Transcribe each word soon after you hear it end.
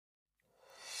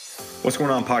What's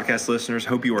going on, podcast listeners?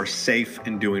 Hope you are safe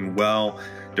and doing well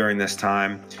during this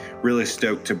time. Really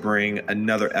stoked to bring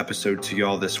another episode to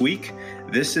y'all this week.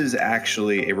 This is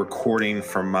actually a recording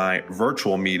from my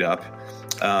virtual meetup.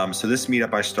 So this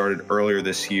meetup I started earlier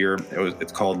this year.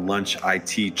 It's called Lunch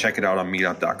IT. Check it out on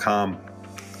meetup.com.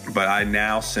 But I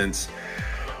now, since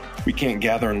we can't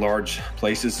gather in large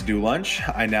places to do lunch,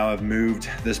 I now have moved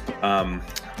this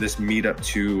meetup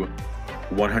to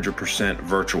 100%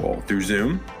 virtual through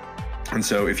Zoom. And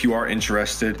so if you are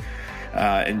interested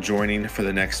in joining for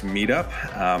the next meetup,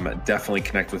 definitely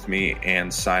connect with me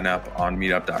and sign up on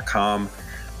meetup.com.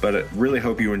 But I really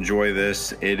hope you enjoy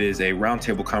this. It is a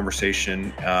roundtable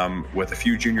conversation with a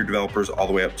few junior developers all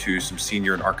the way up to some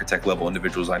senior and architect level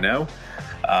individuals I know.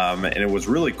 And it was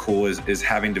really cool is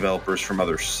having developers from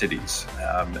other cities.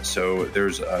 So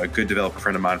there's a good developer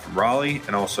friend of mine from Raleigh,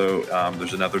 and also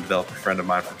there's another developer friend of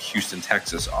mine from Houston,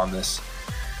 Texas on this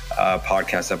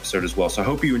podcast episode as well. So I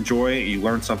hope you enjoy it, you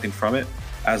learn something from it.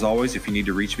 As always, if you need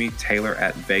to reach me,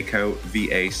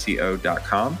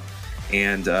 Taylor@vaco.com.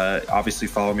 And obviously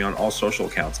follow me on all social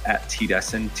accounts at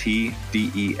Tdesseyn,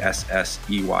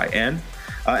 Tdesseyn.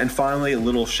 And finally, a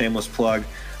little shameless plug.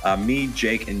 Me,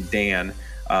 Jake, and Dan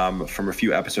from a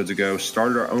few episodes ago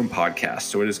started our own podcast.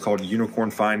 So it is called Unicorn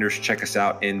Finders. Check us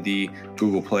out in the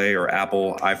Google Play or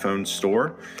Apple iPhone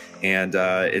store. And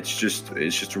it's just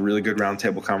a really good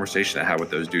roundtable conversation I have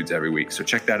with those dudes every week. So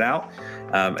check that out.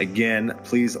 Again,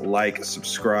 please like,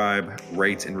 subscribe,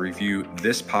 rate, and review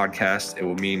this podcast. It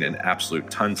will mean an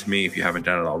absolute ton to me if you haven't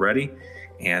done it already.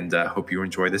 And hope you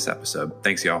enjoy this episode.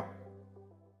 Thanks, y'all.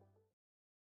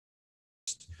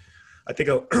 I think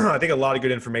a lot of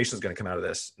good information is going to come out of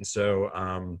this. And so,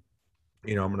 I'm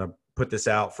going to put this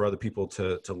out for other people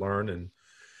to learn and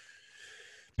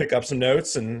pick up some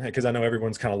notes, and because I know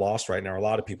everyone's kind of lost right now. A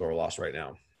lot of people are lost right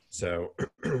now. So I'm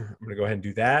going to go ahead and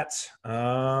do that.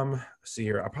 See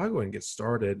here. I'll probably go ahead and get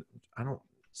started. I don't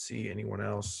see anyone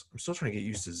else. I'm still trying to get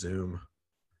used to Zoom.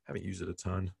 Haven't used it a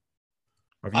ton.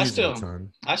 I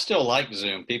still like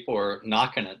Zoom. People are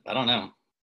knocking it. I don't know.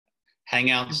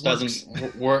 Hangouts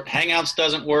doesn't work. Hangouts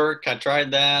doesn't work. I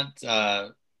tried that.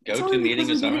 GoToMeeting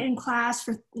is did it in class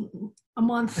for a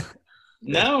month.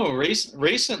 No,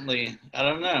 recently, I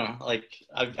don't know. Like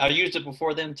I used it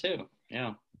before then too.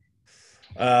 Yeah.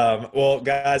 Well,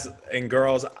 guys and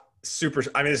girls, this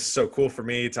is so cool for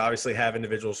me to obviously have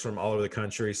individuals from all over the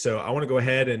country. So I want to go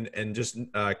ahead and just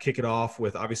kick it off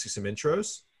with obviously some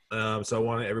intros. So I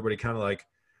want everybody kind of like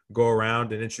go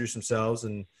around and introduce themselves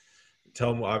and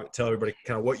tell everybody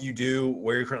kind of what you do,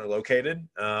 where you're currently located.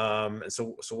 And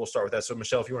so we'll start with that. So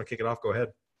Michelle, if you want to kick it off, go ahead.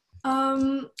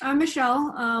 I'm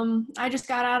Michelle. I just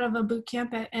got out of a boot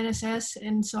camp at NSS,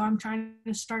 and so I'm trying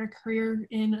to start a career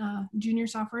in junior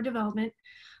software development.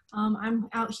 I'm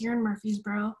out here in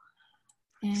Murfreesboro,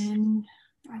 and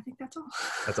I think that's all.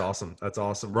 That's awesome. That's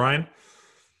awesome. Ryan?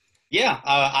 Yeah,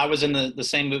 I was in the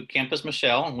same boot camp as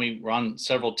Michelle, and we run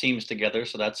several teams together,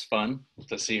 so that's fun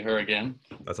to see her again.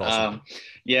 That's awesome.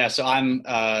 So I'm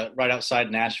right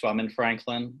outside Nashville. I'm in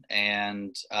Franklin,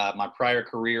 and my prior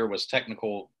career was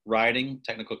technical writing,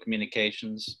 technical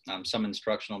communications, some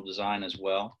instructional design as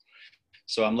well.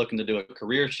 So I'm looking to do a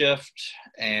career shift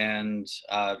and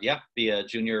be a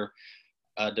junior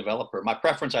developer. My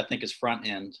preference, I think, is front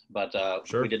end, but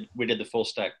sure. we did the full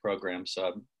stack program, so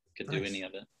I could nice. do any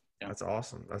of it. Yeah. That's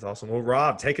awesome. That's awesome. Well,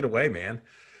 Rob, take it away, man.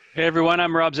 Hey, everyone.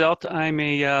 I'm Rob Zelt. I'm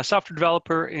a software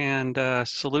developer and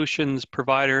solutions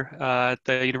provider at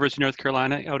the University of North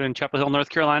Carolina out in Chapel Hill, North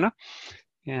Carolina,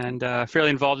 and fairly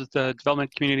involved with the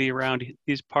development community around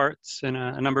these parts in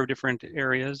a number of different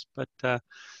areas. But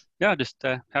just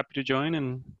happy to join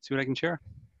and see what I can share.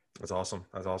 That's awesome.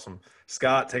 That's awesome.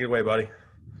 Scott, take it away, buddy.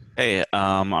 Hey,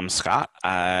 I'm Scott.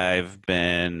 I've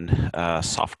been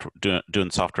doing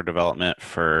software development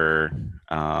for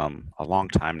a long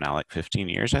time now, like 15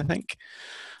 years, I think.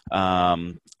 I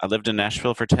lived in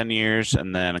Nashville for 10 years,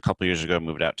 and then a couple years ago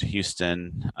moved out to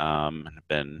Houston, and have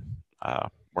been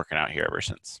working out here ever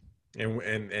since. And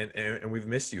we've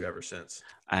missed you ever since.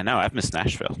 I know. I've missed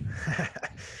Nashville.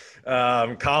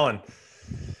 Colin.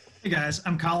 Hey, guys.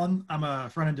 I'm Colin. I'm a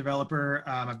front-end developer.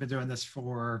 I've been doing this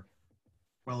for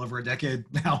well over a decade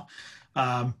now,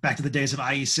 back to the days of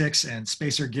IE6 and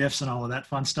Spacer GIFs and all of that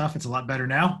fun stuff. It's a lot better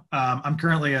now. I'm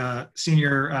currently a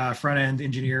senior front-end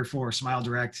engineer for Smile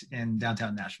Direct in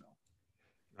downtown Nashville.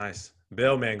 Nice.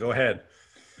 Bill, man, go ahead.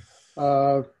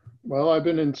 Well, I've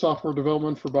been in software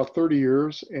development for about 30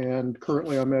 years, and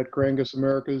currently I'm at Grangus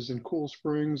Americas in Cool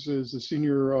Springs as a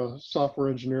senior software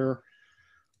engineer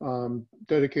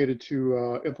dedicated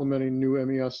to implementing new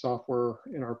MES software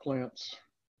in our plants.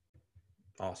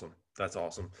 Awesome. That's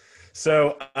awesome.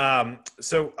 So,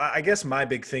 so I guess my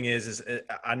big thing is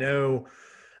I know,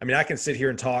 I mean, I can sit here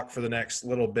and talk for the next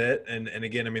little bit. And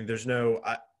again, I mean,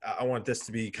 I want this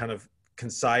to be kind of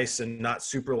concise and not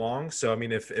super long. So, I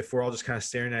mean, if we're all just kind of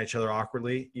staring at each other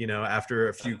awkwardly, you know, after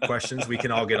a few questions, we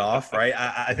can all get off, right?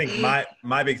 I think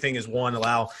my big thing is, one,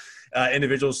 allow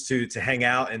individuals to hang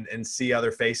out and see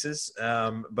other faces,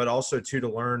 but also to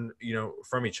learn, you know,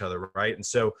 from each other. Right. And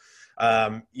so,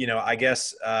 you know, I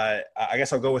guess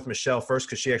I'll go with Michelle first,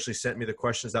 because she actually sent me the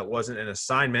questions. That wasn't an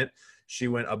assignment. She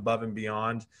went above and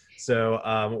beyond. So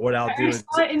what I'll do is,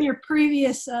 saw it in your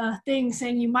previous thing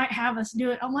saying you might have us do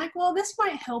it. I'm like, well, this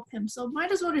might help him, so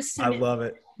might as well just send it. I love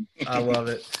it. I love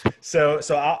it. So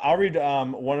I'll read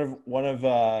one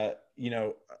of you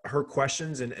know, her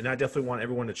questions, and I definitely want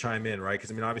everyone to chime in, right?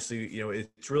 Because I mean, obviously, you know,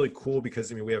 it's really cool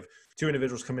because I mean, we have 2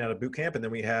 individuals coming out of boot camp, and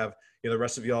then we have, you know, the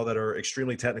rest of y'all that are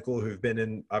extremely technical, who've been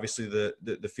in obviously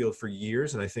the field for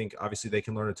years. And I think obviously they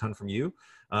can learn a ton from you.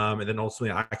 And then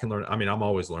ultimately I can learn. I mean, I'm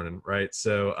always learning, right?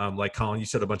 So like Colin, you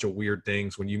said a bunch of weird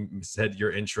things when you said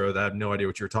your intro that I have no idea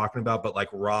what you were talking about, but like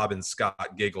Rob and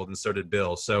Scott giggled, and so did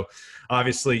Bill. So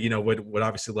obviously, you know, would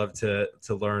obviously love to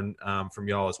learn from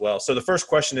y'all as well. So the first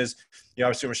question is, you know,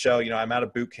 obviously Michelle, you know, I'm out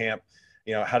of boot camp,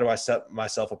 you know, how do I set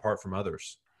myself apart from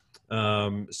others?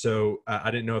 So I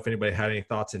didn't know if anybody had any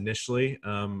thoughts initially.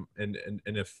 And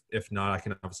if not, I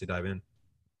can obviously dive in.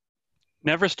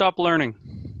 Never stop learning.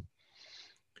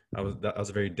 That was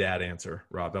a very dad answer,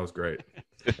 Rob. That was great.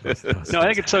 No, I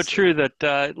think it's so true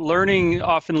that learning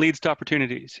often leads to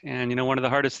opportunities. And, you know, one of the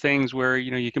hardest things where,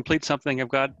 you know, you complete something, I've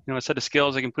got, you know, a set of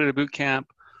skills, I completed a boot camp,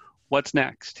 what's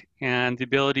next? And the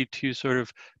ability to sort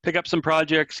of pick up some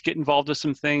projects, get involved with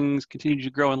some things, continue to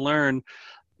grow and learn,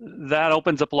 that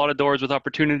opens up a lot of doors with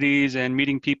opportunities and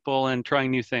meeting people and trying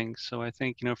new things. So I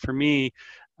think, you know, for me,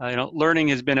 you know, learning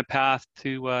has been a path to,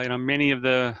 you know, many of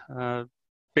the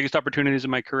biggest opportunities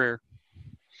in my career.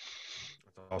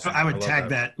 Awesome. I would tag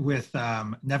that with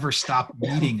never stop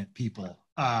meeting people.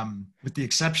 With the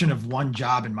exception of one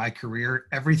job in my career,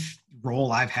 every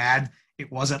role I've had,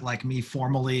 it wasn't like me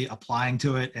formally applying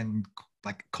to it and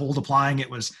like cold applying. It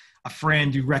was a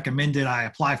friend who recommended I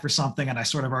apply for something, and I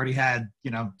sort of already had,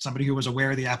 you know, somebody who was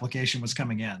aware the application was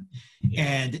coming in. Yeah.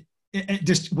 And it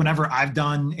just whenever I've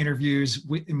done interviews,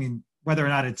 I mean, whether or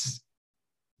not it's,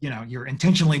 you know, you're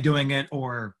intentionally doing it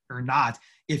or not,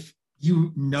 if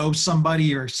you know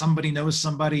somebody or somebody knows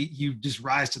somebody, you just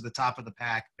rise to the top of the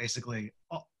pack basically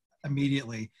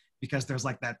immediately, because there's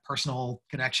like that personal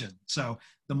connection. So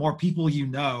the more people you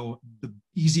know, the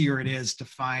easier it is to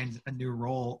find a new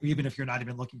role, even if you're not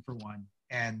even looking for one.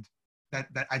 And that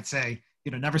I'd say,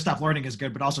 you know, never stop learning is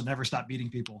good, but also never stop meeting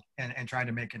people and trying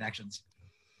to make connections.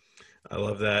 I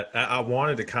love that. I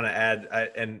wanted to kind of add,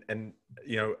 and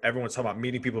you know, everyone's talking about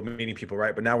meeting people,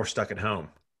 right? But now we're stuck at home,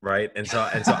 right? And so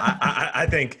I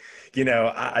think, you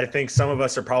know, I think some of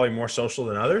us are probably more social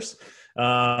than others.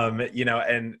 You know,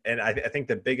 and I think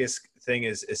the biggest thing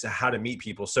is how to meet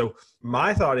people. So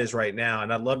my thought is right now,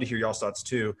 and I'd love to hear y'all's thoughts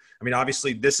too. I mean,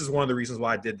 obviously this is one of the reasons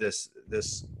why I did this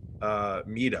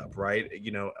meetup, right?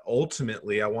 You know,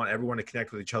 ultimately I want everyone to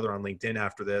connect with each other on LinkedIn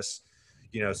after this,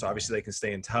 you know, so obviously they can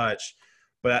stay in touch.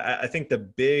 But I think the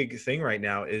big thing right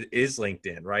now is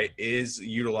LinkedIn, right? Is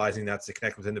utilizing that to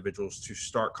connect with individuals, to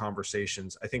start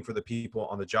conversations. I think for the people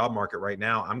on the job market right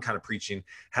now, I'm kind of preaching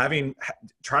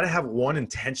try to have one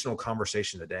intentional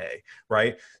conversation a day,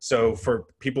 right? So for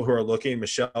people who are looking,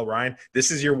 Michelle, Ryan, this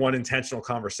is your one intentional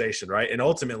conversation, right? And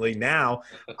ultimately now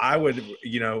I would,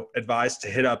 you know, advise to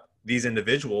hit up these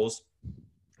individuals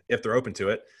if they're open to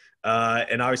it,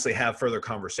 and obviously have further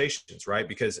conversations, right?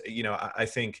 Because, you know, I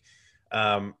think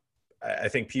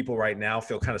people right now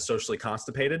feel kind of socially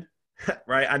constipated,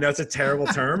 right? I know it's a terrible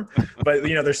term, but,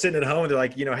 you know, they're sitting at home and they're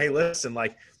like, you know, hey, listen,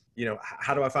 like, you know,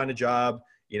 how do I find a job?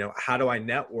 You know, how do I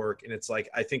network? And it's like,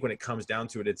 I think when it comes down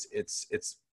to it,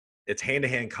 it's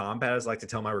hand-to-hand combat, as I like to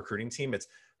tell my recruiting team. It's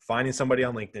finding somebody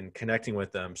on LinkedIn, connecting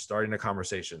with them, starting a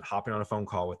conversation, hopping on a phone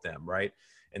call with them, right?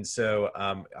 And so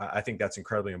I think that's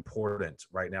incredibly important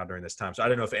right now during this time. So I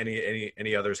don't know if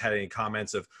any others had any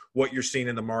comments of what you're seeing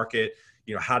in the market,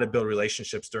 you know, how to build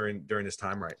relationships during this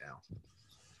time right now.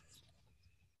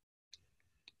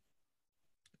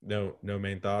 No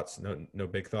main thoughts, no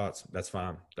big thoughts. That's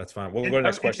fine. We'll go to the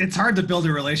next question. It's hard to build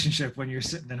a relationship when you're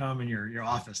sitting at home in your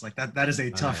office. Like that is a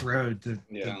tough road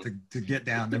to get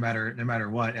down no matter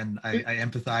what. And I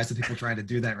empathize with people trying to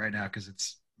do that right now, because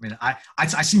it's, I mean,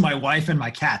 I see my wife and my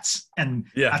cats, and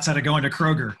Yeah. outside of going to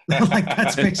Kroger, like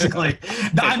that's basically.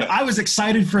 I was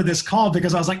excited for this call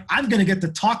because I was like, I'm going to get to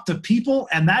talk to people,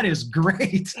 and that is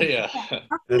great. Yeah. Talking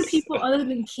to people other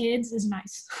than kids is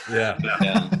nice. Yeah.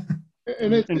 Yeah.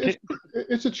 And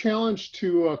it's a challenge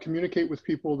to communicate with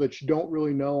people that you don't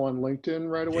really know on LinkedIn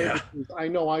right away. Yeah. Because I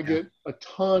know I get a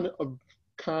ton of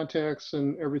contacts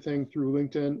and everything through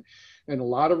LinkedIn, and a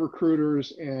lot of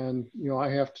recruiters, and I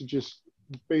have to just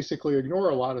basically ignore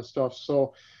a lot of stuff.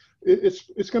 So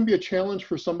it's going to be a challenge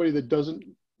for somebody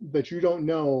that you don't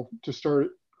know to start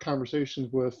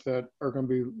conversations with that are going to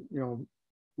be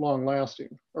long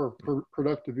lasting or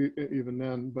productive even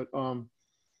then. But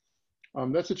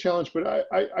that's a challenge. But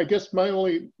I guess my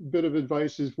only bit of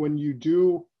advice is when you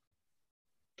do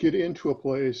get into a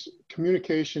place,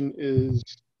 communication is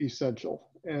essential.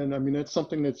 And I mean, that's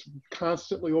something that's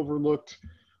constantly overlooked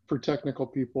for technical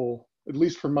people, at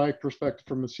least from my perspective,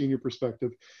 from a senior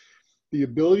perspective. The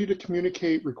ability to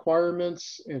communicate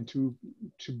requirements and to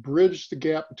bridge the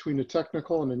gap between the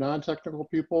technical and the non-technical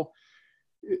people,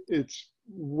 it's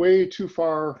way too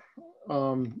far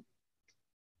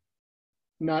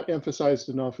not emphasized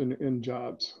enough in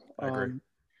jobs. I agree.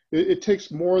 It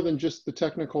takes more than just the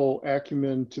technical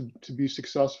acumen to be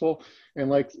successful. And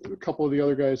like a couple of the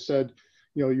other guys said,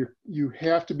 you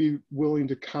have to be willing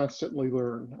to constantly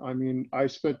learn. I mean, I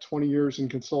spent 20 years in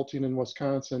consulting in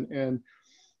Wisconsin, and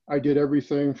I did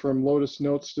everything from Lotus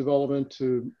Notes development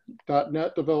to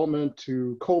 .NET development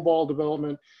to COBOL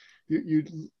development. You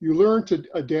learn to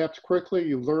adapt quickly.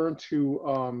 You learn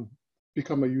to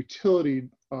become a utility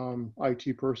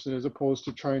IT person as opposed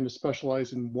to trying to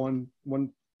specialize in one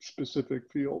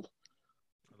specific field.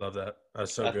 I love that.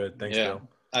 That's so good. Thanks, yeah. Bill.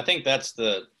 I think that's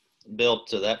the build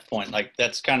to that point. Like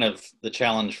that's kind of the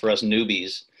challenge for us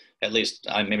newbies. At least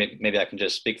maybe I can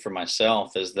just speak for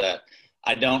myself, is that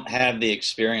I don't have the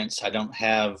experience. I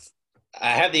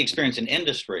have the experience in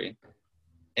industry,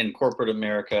 in corporate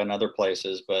America and other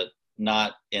places, but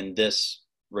not in this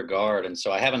regard. And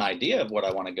so I have an idea of what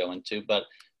I want to go into, but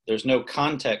there's no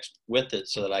context with it,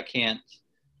 so that I can't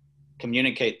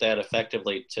communicate that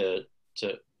effectively to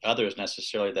others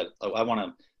necessarily, that I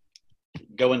want to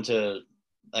go into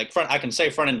I can say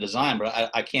front end design, but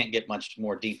I can't get much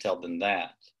more detailed than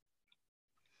that.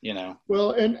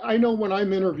 Well, and I know when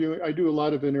I'm interviewing, I do a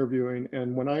lot of interviewing,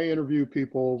 and when I interview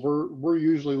people, we're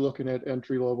usually looking at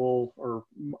entry level or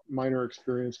minor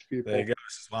experienced people. There you go.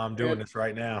 This is why I'm doing this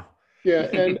right now.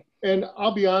 Yeah, and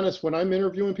I'll be honest, when I'm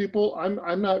interviewing people,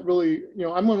 I'm not really,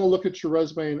 I'm going to look at your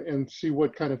resume and see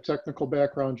what kind of technical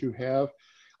background you have.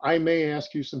 I may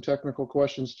ask you some technical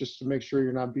questions just to make sure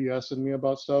you're not BSing me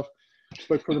about stuff.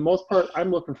 But for the most part,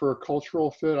 I'm looking for a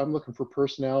cultural fit. I'm looking for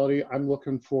personality. I'm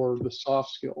looking for the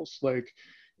soft skills. Like,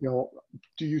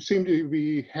 do you seem to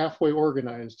be halfway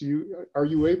organized? Are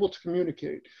you able to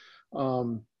communicate?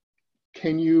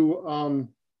 Can you,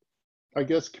 I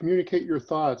guess, communicate your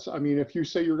thoughts? I mean, if you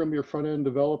say you're going to be a front-end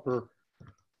developer,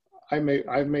 I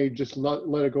may just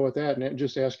let it go at that and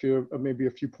just ask you maybe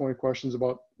a few point questions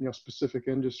about specific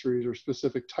industries or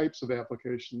specific types of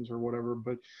applications or whatever.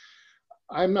 But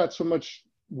I'm not so much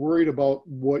worried about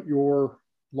what your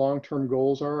long-term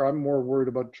goals are. I'm more worried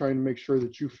about trying to make sure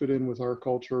that you fit in with our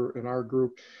culture and our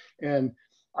group. And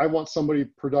I want somebody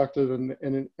productive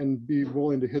and be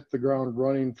willing to hit the ground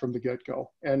running from the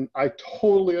get-go. And I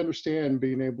totally understand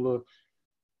being able to,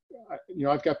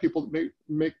 I've got people that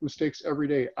make mistakes every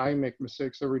day. I make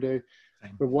mistakes every day.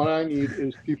 But what I need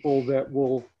is people that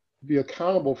will be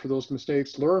accountable for those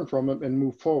mistakes, learn from them, and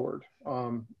move forward.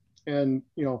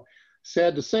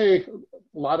 Sad to say,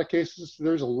 a lot of cases,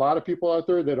 there's a lot of people out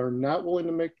there that are not willing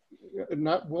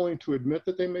to admit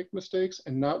that they make mistakes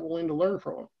and not willing to learn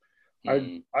from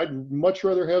them. I'd much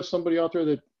rather have somebody out there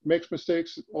that makes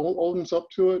mistakes, owns up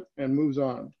to it, and moves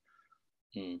on.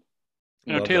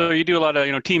 Taylor, you do a lot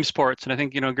of team sports, and I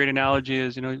think a great analogy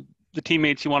is the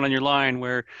teammates you want on your line,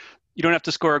 where you don't have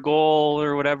to score a goal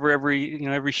or whatever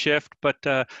every shift, but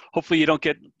hopefully you don't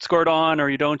get scored on, or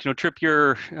you don't trip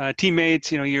your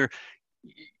teammates.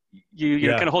 You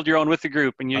kind of hold your own with the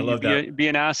group, and you be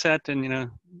an asset, and be a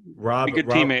good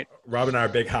teammate. Rob and I are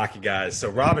big hockey guys. So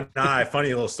Rob and I, funny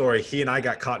little story, he and I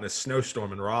got caught in a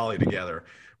snowstorm in Raleigh together.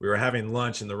 We were having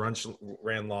lunch, and the lunch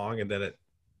ran long, and then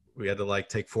we had to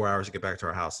take 4 hours to get back to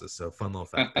our houses. So fun little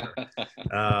fact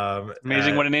there.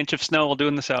 Amazing what an inch of snow will do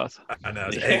in the South. I know.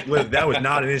 Hey, look, that was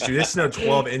not an issue. It snowed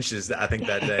 12 inches, I think,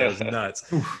 that day. It was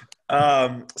nuts.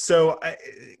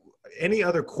 Any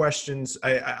other questions?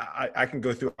 I can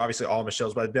go through obviously all of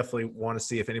Michelle's, but I definitely want to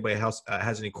see if anybody else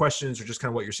has any questions or just kind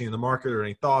of what you're seeing in the market or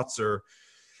any thoughts or,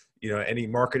 any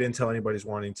market intel anybody's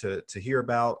wanting to hear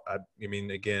about. I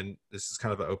mean, again, this is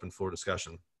kind of an open floor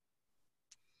discussion.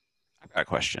 I've got a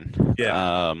question.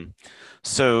 Yeah.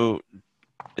 So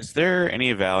is there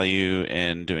any value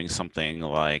in doing something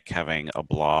like having a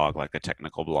blog, like a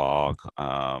technical blog,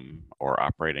 or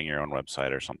operating your own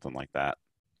website or something like that?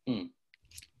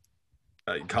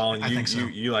 Colin, I think so.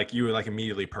 you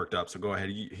immediately perked up. So go ahead.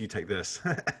 You take this.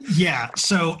 Yeah.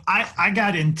 So I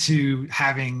got into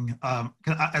having,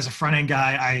 as a front end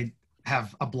guy, I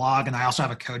have a blog and I also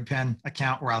have a CodePen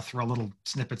account where I'll throw little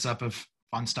snippets up of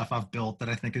fun stuff I've built that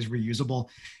I think is reusable.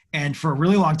 And for a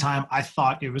really long time, I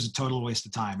thought it was a total waste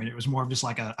of time. And it was more of just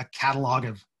like a catalog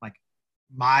of like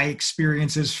my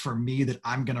experiences for me that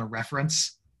I'm going to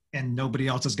reference and nobody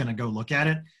else is going to go look at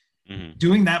it. Mm-hmm.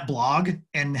 Doing that blog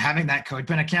and having that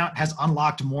CodePen account has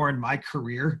unlocked more in my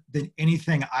career than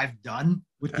anything I've done,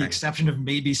 with the exception of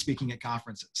maybe speaking at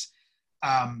conferences.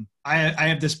 I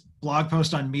have this blog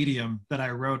post on Medium that I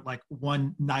wrote like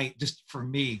one night just for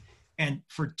me. And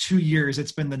for 2 years,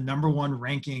 it's been the #1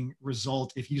 ranking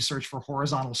result if you search for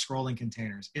horizontal scrolling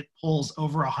containers. It pulls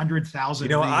over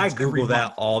 100,000. I Google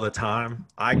that all the time.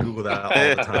 I've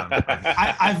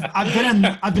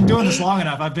been doing this long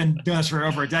enough. I've been doing this for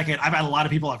over a decade. I've had a lot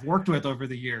of people I've worked with over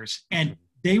the years, and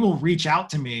they will reach out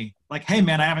to me like, "Hey,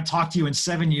 man, I haven't talked to you in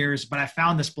 7 years, but I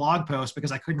found this blog post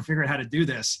because I couldn't figure out how to do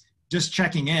this. Just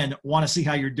checking in. Want to see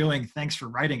how you're doing. Thanks for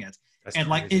writing it." That's and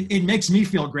like it makes me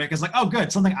feel great because like, oh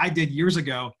good, something I did years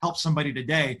ago helped somebody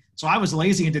today. So I was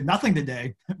lazy and did nothing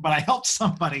today, but I helped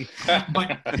somebody.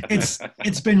 But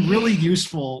it's been really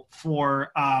useful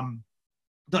for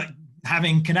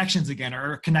having connections again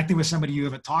or connecting with somebody you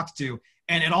haven't talked to.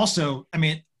 And it also, I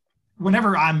mean,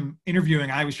 whenever I'm interviewing,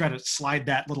 I always try to slide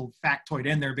that little factoid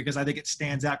in there because I think it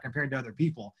stands out compared to other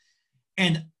people.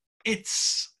 And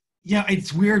it's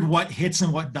weird what hits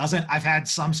and what doesn't. I've had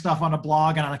some stuff on a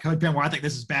blog and on a CodePen where I think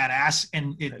this is badass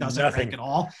and it doesn't rank at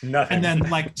all. Nothing. And then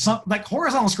like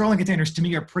horizontal scrolling containers to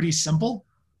me are pretty simple,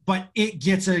 but it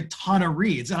gets a ton of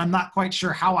reads. And I'm not quite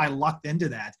sure how I lucked into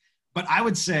that. But I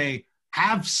would say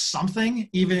have something,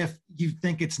 even if you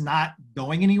think it's not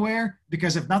going anywhere,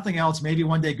 because if nothing else, maybe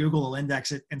one day Google will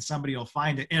index it and somebody will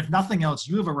find it. And if nothing else,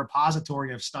 you have a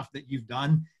repository of stuff that you've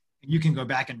done and you can go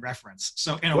back and reference.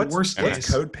 So in worst case,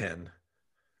 what's CodePen?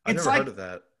 I've never heard of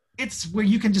that. It's where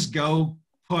you can just go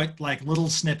put like little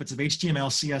snippets of HTML,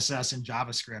 CSS, and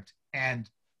JavaScript, and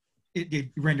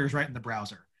it renders right in the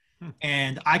browser.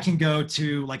 And I can go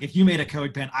to, like, if you made a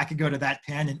CodePen, I could go to that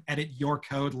pen and edit your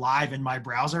code live in my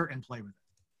browser and play with it.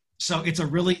 So it's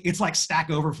like Stack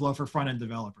Overflow for front-end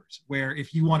developers, where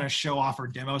if you want to show off or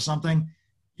demo something,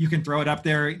 you can throw it up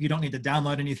there. You don't need to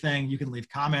download anything. You can leave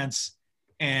comments.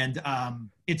 And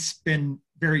it's been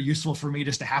very useful for me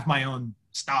just to have my own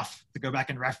stuff to go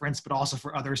back and reference, but also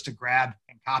for others to grab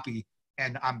and copy.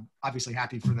 And I'm obviously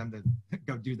happy for them to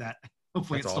go do that.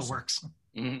 Hopefully That's it still works.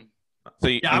 Mm-hmm.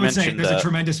 So I would say there's a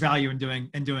tremendous value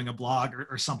in doing a blog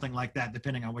or something like that,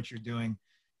 depending on what you're doing.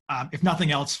 If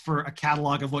nothing else, for a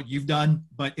catalog of what you've done,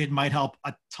 but it might help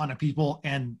a ton of people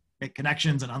and make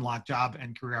connections and unlock job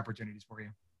and career opportunities for you.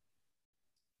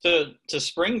 To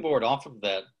springboard off of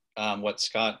that, what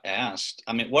Scott asked,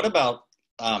 I mean, what about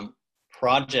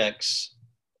projects,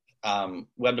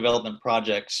 web development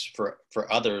projects for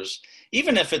others,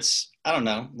 even if it's, I don't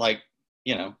know, like,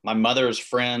 my mother's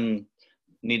friend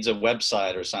needs a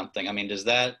website or something. I mean, does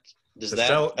that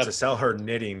to sell her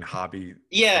knitting hobby?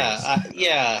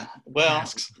 Yeah. Well,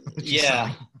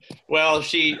 yeah. Well,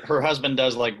 her husband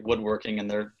does like woodworking, and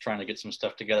they're trying to get some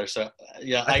stuff together. So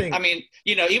yeah, I mean,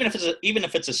 even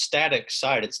if it's a static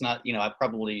site, it's not. I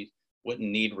probably wouldn't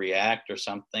need React or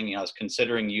something. I was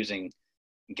considering using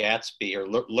Gatsby or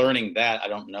learning that. I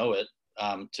don't know it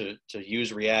to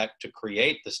use React to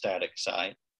create the static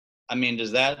site. I mean,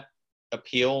 does that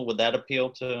appeal? Would that appeal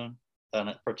to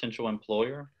a potential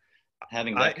employer?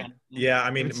 Having that kind of thing? Yeah, I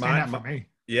mean,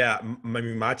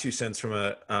 my 2 cents from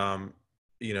a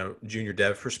junior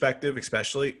dev perspective,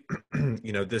 especially,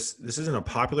 this isn't a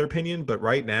popular opinion, but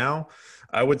right now,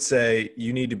 I would say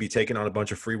you need to be taking on a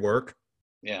bunch of free work,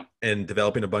 and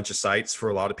developing a bunch of sites for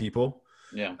a lot of people,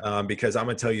 because I'm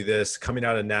gonna tell you this: coming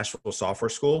out of Nashville Software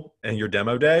School and your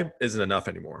demo day isn't enough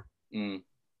anymore.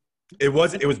 It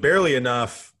was barely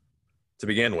enough to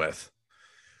begin with.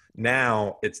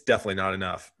 Now it's definitely not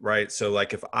enough, right? So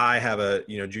like if I have a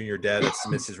junior dev that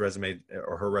submits his resume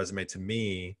or her resume to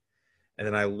me, and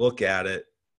then I look at it,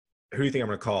 who do you think I'm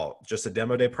going to call? Just a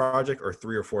demo day project, or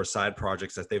 3 or 4 side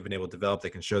projects that they've been able to develop? They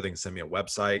can send me a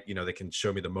website, they can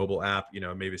show me the mobile app,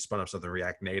 maybe spun up something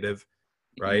React Native,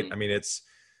 right? I mean,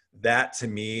 that to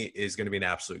me is going to be an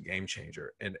absolute game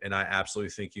changer. And I absolutely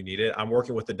think you need it. I'm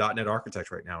working with the .NET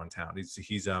architect right now in town.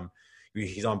 He's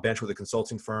on bench with a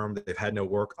consulting firm. They've had no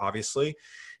work, obviously.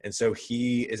 And so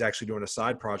he is actually doing a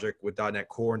side project with .NET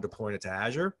Core and deploying it to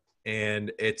Azure.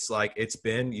 And it's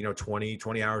been,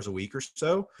 20 hours a week or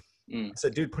so. I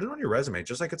said, dude, put it on your resume,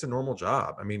 just like it's a normal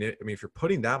job. I mean, if you're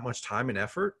putting that much time and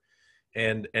effort,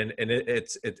 and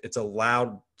it's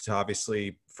allowed to,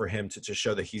 obviously, for him to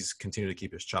show that he's continuing to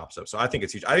keep his chops up. So I think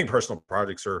it's huge. I think personal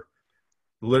projects are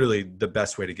literally the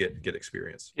best way to get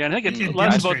experience. Yeah, and I think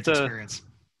it's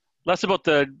less about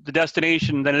the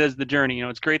destination than it is the journey.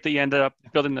 It's great that you ended up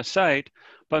building the site,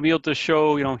 but be able to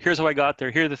show, here's how I got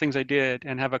there, here are the things I did,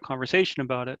 and have a conversation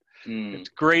about it. It's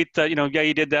great that,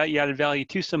 you did that, you added value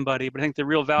to somebody, but I think the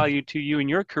real value to you in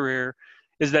your career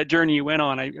is that journey you went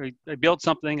on. I built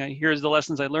something, here's the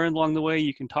lessons I learned along the way.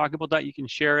 You can talk about that, you can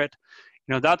share it.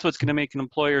 That's what's going to make an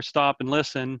employer stop and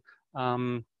listen.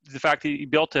 The fact that you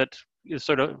built it is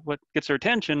sort of what gets their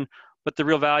attention, but the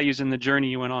real value is in the journey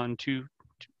you went on to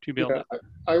build it.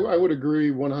 I would agree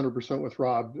 100% with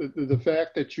Rob. The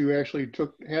fact that you actually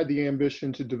had the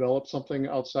ambition to develop something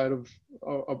outside of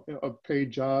a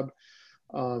paid job,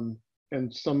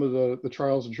 and some of the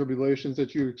trials and tribulations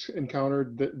that you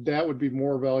encountered, that would be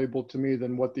more valuable to me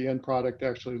than what the end product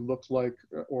actually looks like,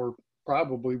 or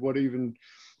probably what even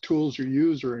tools you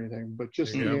use or anything, but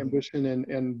just the ambition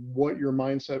and what your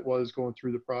mindset was going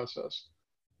through the process.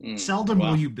 Seldom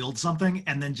will you build something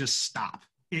and then just stop.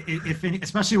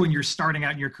 Especially when you're starting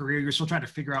out in your career, you're still trying to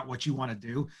figure out what you want to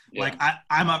do. Yeah. Like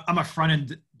I'm a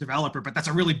front-end developer, but that's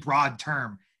a really broad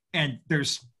term. And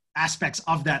there's aspects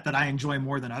of that I enjoy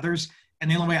more than others. And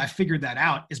the only way I figured that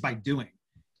out is by doing.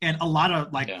 And a lot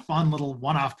of fun little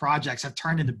one-off projects have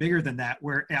turned into bigger than that,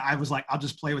 where I was like, I'll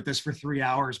just play with this for 3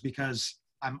 hours because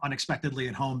I'm unexpectedly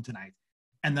at home tonight.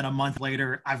 And then a month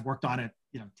later, I've worked on it,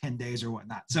 10 days or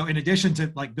whatnot. So in addition to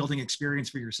building experience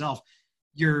for yourself,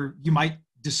 you might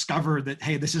discover that,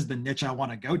 hey, this is the niche I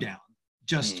want to go down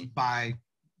just by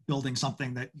building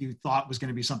something that you thought was going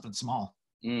to be something small.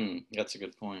 That's a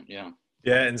good point. Yeah.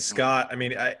 Yeah. And Scott, I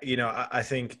mean, I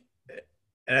think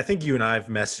you and I have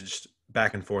messaged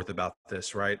back and forth about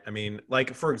this, right? I mean,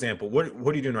 like, for example, what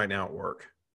are you doing right now at work?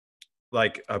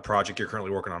 Like a project you're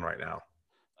currently working on right now?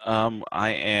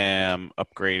 I am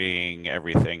upgrading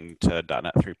everything to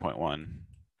 .NET 3.1.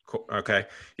 Cool. Okay.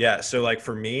 Yeah. So like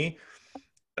for me,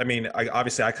 I mean,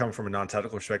 I come from a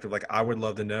non-technical perspective. Like, I would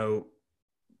love to know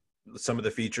some of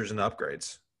the features and the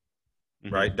upgrades,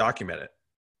 right? Document it,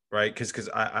 right? Because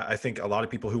I think a lot of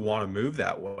people who want to move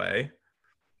that way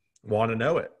want to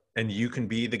know it. And you can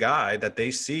be the guy that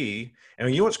they see. And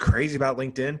you know what's crazy about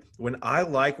LinkedIn? When I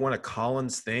like one of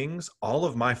Colin's things, all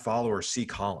of my followers see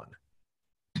Colin.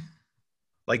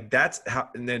 Like, that's how,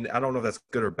 and then I don't know if that's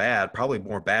good or bad, probably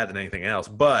more bad than anything else,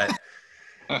 but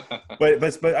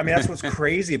but I mean, that's what's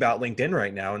crazy about LinkedIn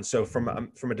right now. And so from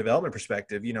a development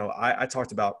perspective, I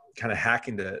talked about kind of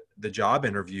hacking the job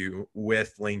interview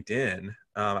with LinkedIn.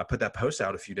 I put that post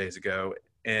out a few days ago,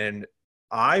 and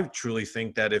I truly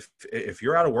think that if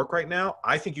you're out of work right now,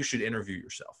 I think you should interview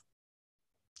yourself.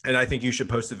 And I think you should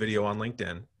post a video on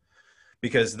LinkedIn,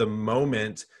 because the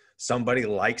moment somebody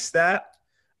likes that,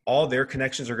 all their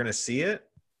connections are going to see it.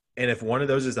 And if one of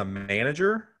those is a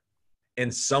manager in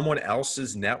someone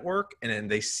else's network, and then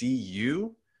they see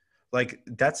you, like,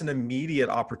 that's an immediate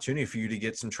opportunity for you to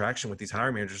get some traction with these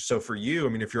hiring managers. So for you, I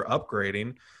mean, if you're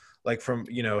upgrading, like from,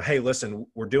 hey, listen,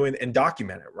 we're doing, and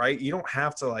document it, right? You don't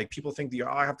have to, like, people think that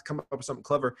I have to come up with something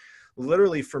clever.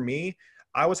 Literally for me,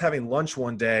 I was having lunch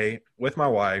one day with my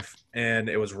wife, and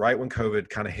it was right when COVID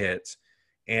kind of hit.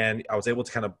 And I was able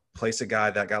to kind of place a guy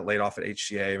that got laid off at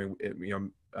HCA,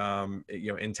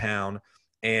 in town.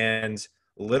 And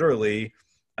literally,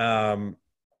 I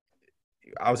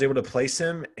was able to place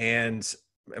him, and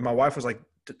my wife was like,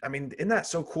 I mean, isn't that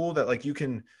so cool that, like, you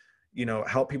can,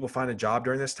 help people find a job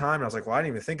during this time? And I was like, well, I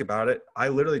didn't even think about it. I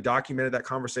literally documented that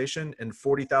conversation, and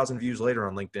 40,000 views later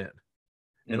on LinkedIn,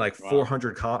 and like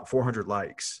 400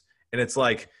 likes. And it's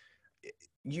like,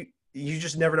 you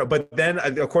just never know. But then,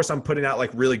 of course, I'm putting out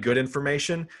like really good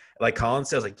information. Like Colin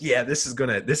says, like, yeah, this is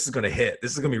gonna hit.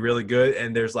 This is gonna be really good.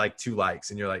 And there's like 2 likes,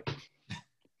 and you're like,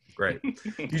 great.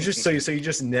 You just so you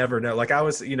just never know. Like I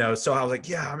was, so I was like,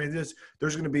 yeah, I mean,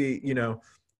 there's gonna be,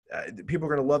 people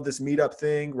are gonna love this meetup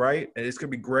thing, right? And it's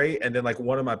gonna be great. And then like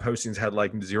one of my postings had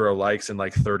like 0 likes and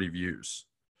like 30 views.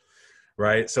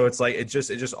 Right. So it's like, it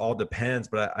just all depends.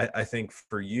 But I think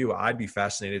for you, I'd be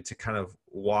fascinated to kind of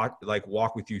walk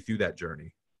with you through that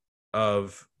journey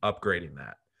of upgrading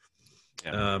that.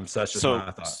 Yeah. So that's just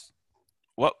my thought.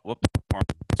 What platform are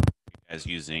you guys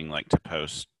using, like, to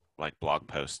post like blog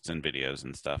posts and videos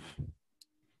and stuff.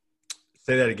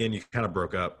 Say that again. You kind of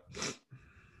broke up.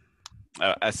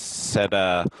 I said,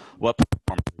 what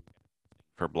platform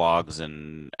for blogs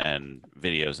and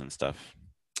videos and stuff?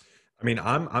 I mean,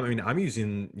 I'm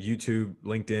using YouTube,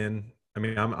 LinkedIn. I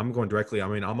mean, I'm going directly. I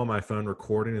mean, I'm on my phone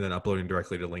recording and then uploading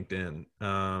directly to LinkedIn.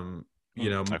 You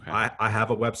know, Okay. I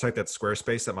have a website that's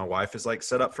Squarespace that my wife is like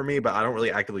set up for me, but I don't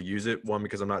really actively use it. One,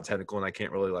 because I'm not technical and I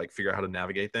can't really like figure out how to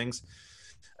navigate things.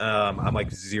 I'm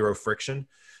like zero friction.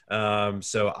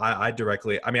 So I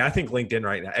directly, I mean, I think LinkedIn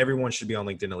right now, everyone should be on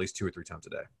LinkedIn at least 2 or 3 times a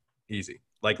day. Easy.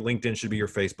 Like LinkedIn should be your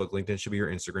Facebook. LinkedIn should be your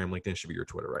Instagram. LinkedIn should be your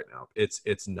Twitter right now.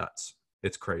 It's nuts.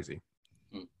 It's crazy.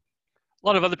 A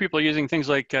lot of other people are using things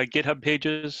like GitHub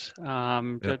pages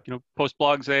to post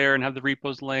blogs there and have the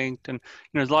repos linked, and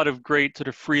there's a lot of great sort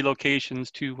of free locations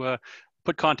to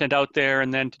put content out there.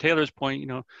 And then to Taylor's point,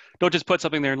 don't just put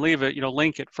something there and leave it.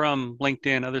 Link it from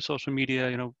LinkedIn, other social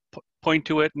media. Point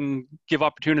to it and give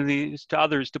opportunities to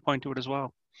others to point to it as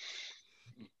well.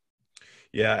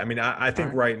 Yeah, I mean, I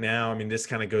think right now, I mean, this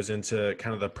kind of goes into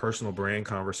kind of the personal brand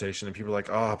conversation, and people are like,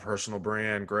 oh, personal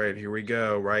brand, great, here we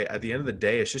go, right? At the end of the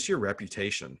day, it's just your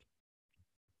reputation.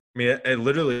 I mean, it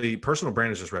literally, personal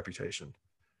brand is just reputation,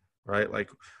 right? Like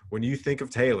when you think of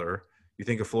Taylor, you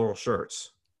think of floral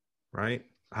shirts, right?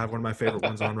 I have one of my favorite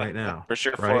ones on right now. Where's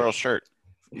your right? floral shirt?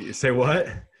 You say what?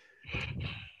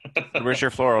 Where's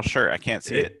your floral shirt? I can't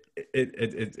see it.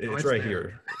 It's right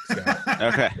here.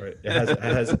 Okay. Right.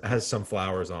 It has some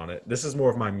flowers on it. This is more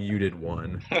of my muted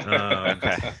one.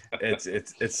 Okay.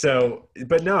 It's so,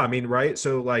 but no, I mean, right.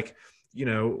 So like,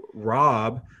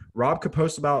 Rob could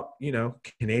post about,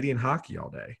 Canadian hockey all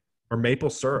day, or maple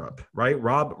syrup, right?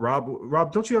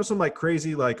 Rob, don't you have some like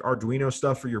crazy, like Arduino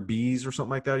stuff for your bees or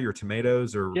something like that? Or your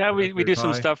tomatoes or? Yeah, we do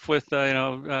some stuff with,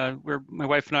 where my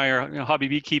wife and I are hobby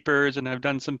beekeepers, and I've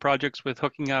done some projects with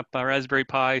hooking up Raspberry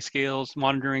Pi scales,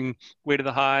 monitoring weight of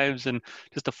the hives, and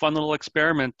just a fun little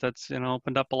experiment that's,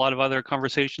 opened up a lot of other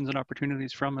conversations and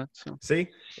opportunities from it. So see,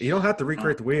 you don't have to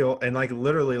recreate the wheel. And like,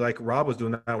 literally, like Rob was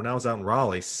doing that when I was out in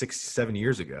Raleigh 6-7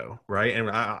 years ago. Right. And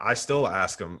I still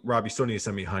ask him, Rob, you still need to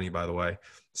send me honey, by the way.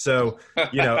 So,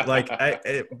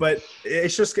 but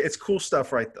it's cool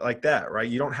stuff, right? Like that, right?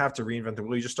 You don't have to reinvent the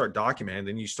wheel. You just start documenting,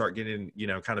 then you start getting,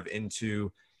 kind of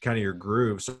into kind of your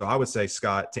groove. So I would say,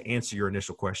 Scott, to answer your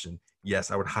initial question,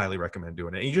 yes, I would highly recommend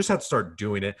doing it. And you just have to start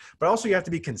doing it, but also you have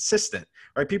to be consistent,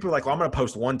 right? People are like, well, I'm going to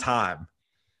post one time.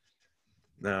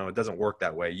 No, it doesn't work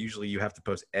that way. Usually you have to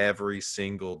post every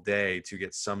single day to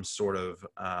get some sort of,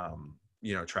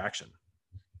 traction.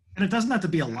 And it doesn't have to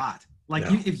be a lot. Like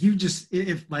No.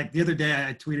 if like the other day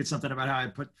I tweeted something about how I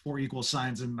put 4 equal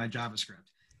signs in my JavaScript.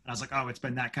 And I was like, oh, it's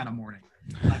been that kind of morning.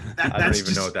 Like I don't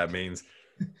even know what that means.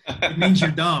 It means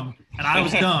you're dumb. And I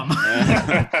was dumb.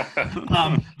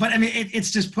 But I mean,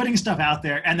 it's just putting stuff out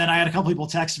there. And then I had a couple people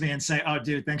text me and say, oh,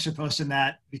 dude, thanks for posting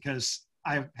that, because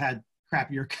I've had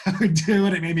crappier code too.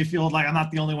 And it made me feel like I'm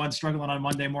not the only one struggling on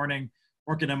Monday morning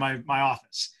working in my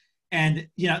office. And,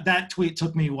 that tweet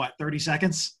took me 30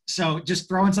 seconds. So just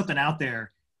throwing something out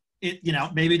there, it,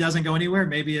 maybe it doesn't go anywhere.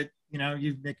 Maybe it,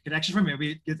 you make a connection from it.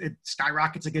 Maybe it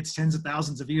skyrockets, it gets tens of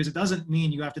thousands of views. It doesn't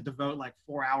mean you have to devote like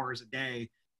 4 hours a day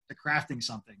to crafting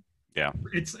something. Yeah.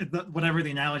 It's whatever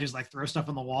the analogy is, like throw stuff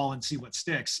on the wall and see what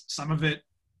sticks. Some of it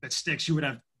that sticks, you would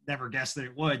have never guessed that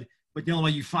it would, but the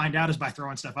only way you find out is by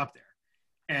throwing stuff up there.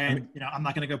 And, I'm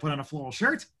not going to go put on a floral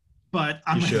shirt, but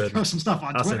I'm going to throw some stuff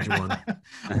on Twitter. Send you one.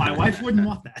 My wife wouldn't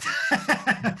want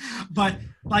that. But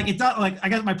like, it does, like, I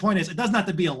guess my point is, it doesn't have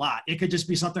to be a lot. It could just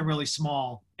be something really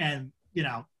small and,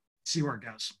 see where it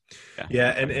goes. Yeah.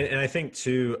 And I think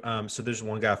too, so there's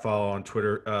one guy I follow on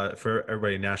Twitter, for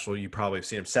everybody in Nashville, you probably have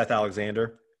seen him, Seth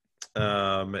Alexander.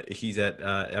 He's at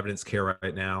Evidence Care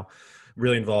right now,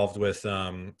 really involved with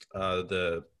the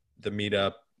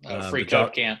meetup. Free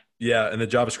Code Camp. Yeah, and the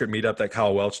JavaScript meetup that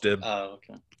Kyle Welch did. Oh,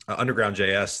 okay. Underground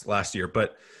JS last year.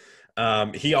 But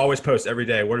he always posts every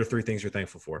day, what are 3 things you're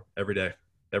thankful for? Every day,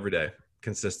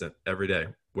 consistent, every day.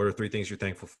 What are 3 things you're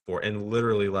thankful for? And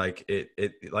literally, like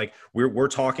like we're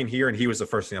talking here, and he was the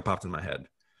first thing that popped in my head,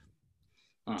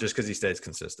 just because he stays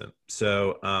consistent.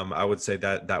 So I would say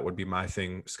that would be my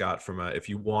thing, Scott. From if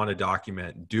you want to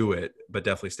document, do it, but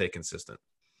definitely stay consistent.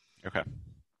 Okay.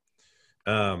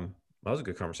 That was a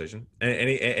good conversation.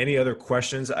 Any other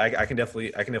questions? I can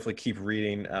definitely keep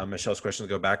reading Michelle's questions,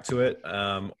 go back to it.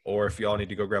 Or if y'all need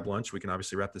to go grab lunch, we can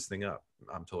obviously wrap this thing up.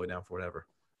 I'm totally down for whatever.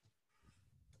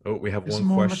 Oh, we have one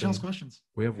question. Michelle's questions.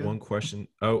 We have one question.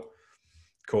 Oh,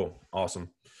 cool.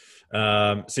 Awesome.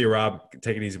 See you, Rob.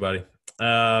 Take it easy, buddy.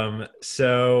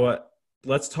 So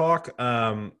let's talk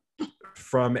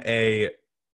from a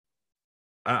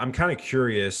I'm kind of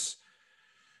curious,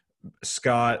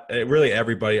 Scott, really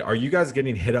everybody, are you guys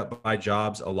getting hit up by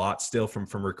jobs a lot still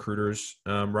from recruiters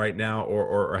right now,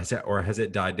 or has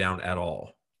it died down at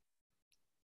all?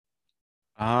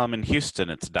 In Houston,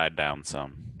 it's died down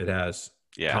some. It has.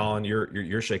 Yeah. Colin,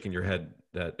 you're shaking your head.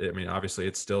 That, I mean, obviously,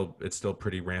 it's still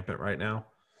pretty rampant right now.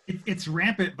 It's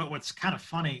rampant, but what's kind of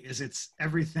funny is it's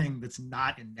everything that's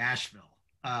not in Nashville.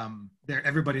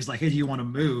 Everybody's like, hey, do you want to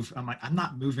move? I'm like, I'm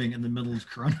not moving in the middle of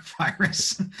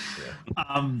coronavirus.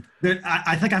 Yeah.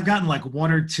 I think I've gotten like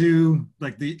one or two,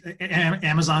 like the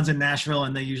Amazon's in Nashville,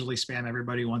 and they usually spam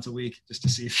everybody once a week just to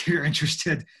see if you're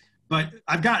interested. But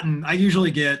I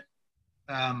usually get,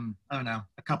 I don't know,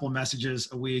 a couple of messages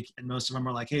a week, and most of them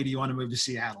are like, hey, do you want to move to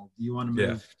Seattle? Do you want to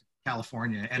move to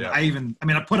California? And I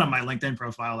put on my LinkedIn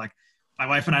profile, like, my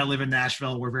wife and I live in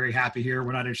Nashville. We're very happy here.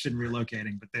 We're not interested in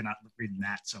relocating, but they're not reading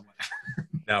that. So whatever.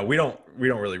 No, we don't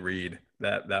really read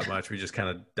that much. We just kind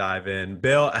of dive in.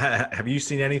 Bill, have you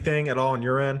seen anything at all on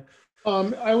your end?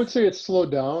 I would say it's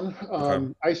slowed down.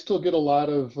 Okay. I still get a lot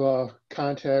of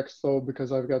contacts though,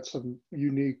 because I've got some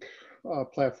unique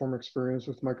platform experience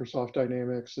with Microsoft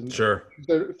Dynamics, and sure,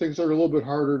 things are a little bit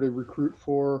harder to recruit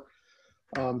for.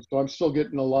 So I'm still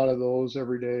getting a lot of those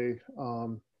every day.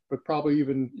 But probably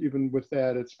even with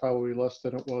that, it's probably less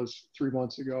than it was 3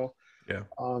 months ago. Yeah.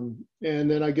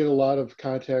 And then I get a lot of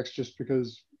contacts just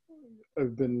because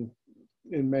I've been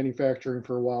in manufacturing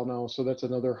for a while now. So that's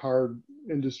another hard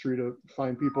industry to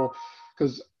find people,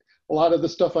 because a lot of the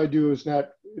stuff I do is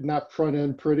not front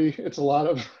end pretty. It's a lot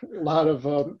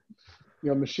of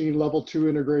machine level 2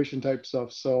 integration type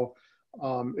stuff. So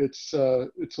it's a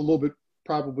little bit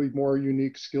probably more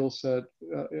unique skill set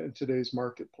in today's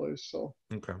marketplace. So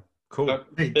okay, cool.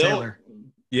 Hey, Bill? Taylor.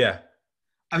 Yeah.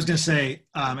 I was going to say,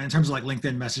 in terms of like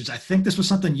LinkedIn message, I think this was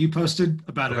something you posted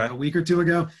about a week or two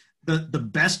ago. The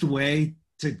best way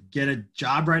to get a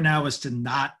job right now is to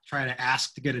not try to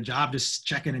ask to get a job, just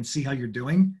check in and see how you're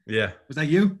doing. Yeah. Was that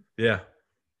you? Yeah.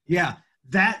 Yeah.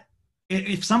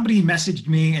 If somebody messaged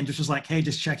me and just was like, hey,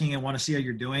 just checking and want to see how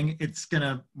you're doing,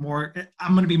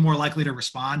 I'm going to be more likely to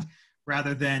respond,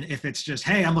 rather than if it's just,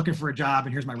 hey, I'm looking for a job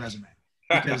and here's my resume,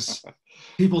 because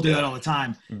people do that all the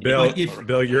time. Bill,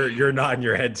 you're nodding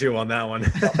your head too on that one.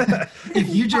 if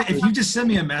you just send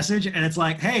me a message and it's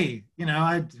like, hey,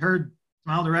 I heard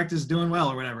Smile Direct is doing well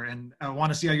or whatever, and I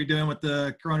want to see how you're doing with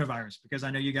the coronavirus because I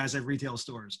know you guys have retail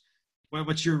stores.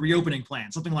 What's your reopening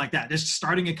plan? Something like that. Just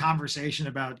starting a conversation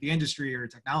about the industry or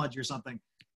technology or something.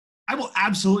 I will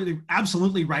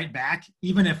absolutely write back,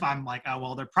 even if I'm like, oh,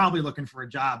 well, they're probably looking for a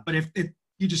job. But if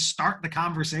you just start the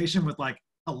conversation with like,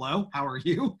 hello, how are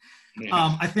you?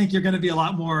 Yeah. I think you're going to be a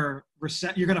lot more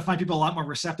you're going to find people a lot more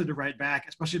receptive to write back,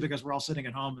 especially because we're all sitting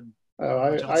at home and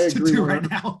I agree right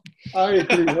now. I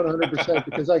agree 100%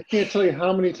 because I can't tell you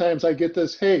how many times I get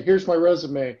this, hey, here's my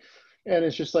resume. And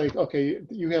it's just like, okay,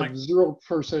 you have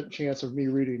 0% chance of me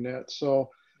reading that. So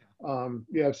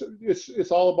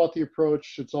it's all about the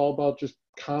approach. It's all about just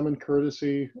common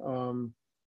courtesy.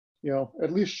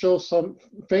 At least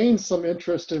feign some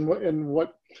interest in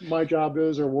what my job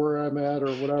is or where I'm at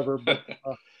or whatever.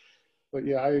 But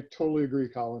yeah, I totally agree,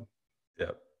 Colin.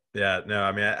 Yeah. Yeah. No,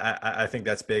 I mean, I think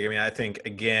that's big. I mean, I think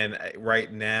again,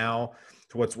 right now,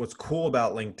 what's cool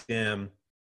about LinkedIn.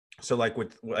 So like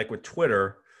with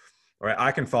Twitter, right?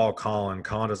 I can follow Colin.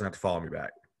 Colin doesn't have to follow me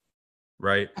back.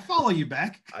 Right. I follow you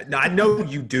back. I know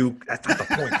you do. That's not the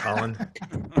point, Colin.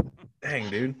 Dang,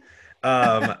 dude.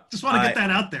 Just want to get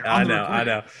that out there. I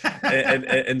know.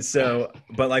 And so,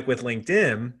 but like with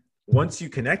LinkedIn, once you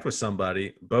connect with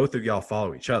somebody, both of y'all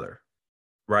follow each other.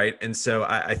 Right. And so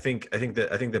I think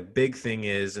the big thing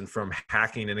is, and from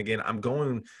hacking, and again, I'm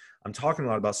talking a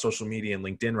lot about social media and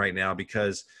LinkedIn right now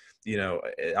because,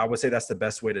 I would say that's the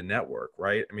best way to network.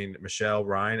 Right. I mean, Michelle,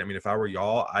 Ryan, I mean, if I were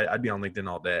y'all, I'd be on LinkedIn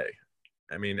all day.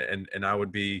 I mean, and I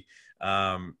would be,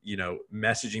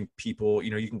 messaging people,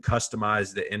 you can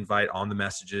customize the invite on the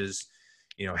messages,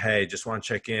 hey, just want to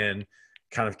check in,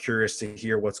 kind of curious to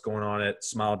hear what's going on at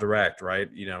Smile Direct, right?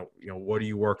 What are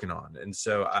you working on? And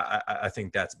so I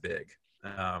think that's big.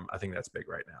 I think that's big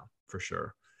right now for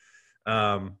sure.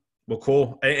 Well,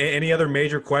 cool. Any other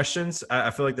major questions?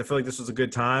 I feel like this was a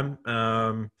good time,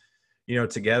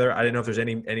 together. I didn't know if there's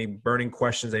any burning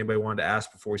questions anybody wanted to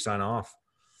ask before we sign off.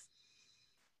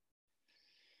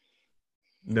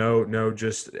 No,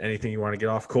 just anything you want to get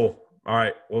off. Cool. All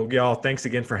right. Well, y'all, thanks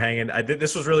again for hanging.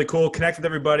 This was really cool. Connect with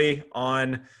everybody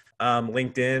on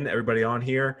LinkedIn, everybody on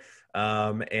here,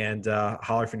 and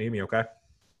holler if you need me. Okay.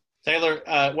 Taylor,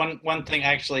 one thing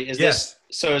actually is Yes.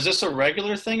 is this a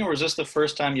regular thing, or is this the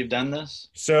first time you've done this?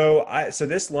 So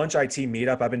this lunch IT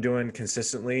meetup I've been doing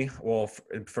consistently. Well,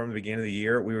 from the beginning of the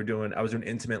year, I was doing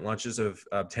intimate lunches of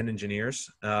 10 engineers.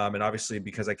 And obviously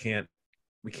because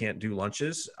we can't do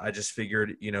lunches, I just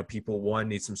figured, people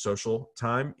need some social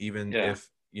time, even if,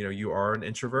 you are an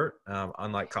introvert.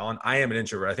 Unlike Colin, I am an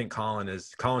introvert. I think Colin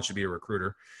should be a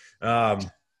recruiter.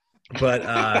 But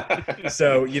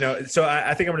so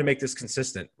I think I'm going to make this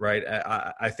consistent, right?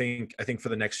 I think for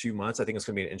the next few months, I think it's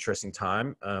going to be an interesting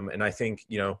time. And I think,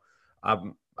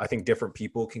 I think different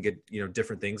people can get,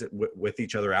 different things with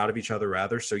each other, out of each other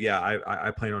rather. So yeah,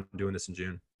 I plan on doing this in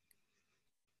June.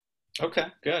 Okay,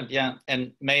 good. Yeah.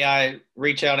 And may I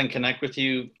reach out and connect with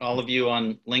you, all of you,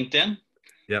 on LinkedIn?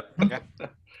 Yep. Okay.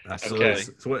 Absolutely. Okay.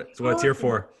 So what it's here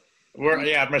for.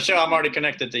 Michelle, I'm already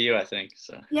connected to you, I think.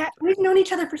 So. Yeah, we've known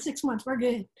each other for 6 months. We're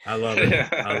good. I love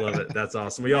it. I love it. That's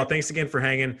awesome. Well, y'all, thanks again for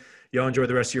hanging. Y'all enjoy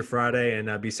the rest of your Friday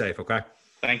and be safe. Okay.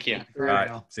 Thank you. All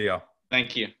right. See y'all.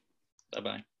 Thank you.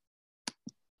 Bye-bye.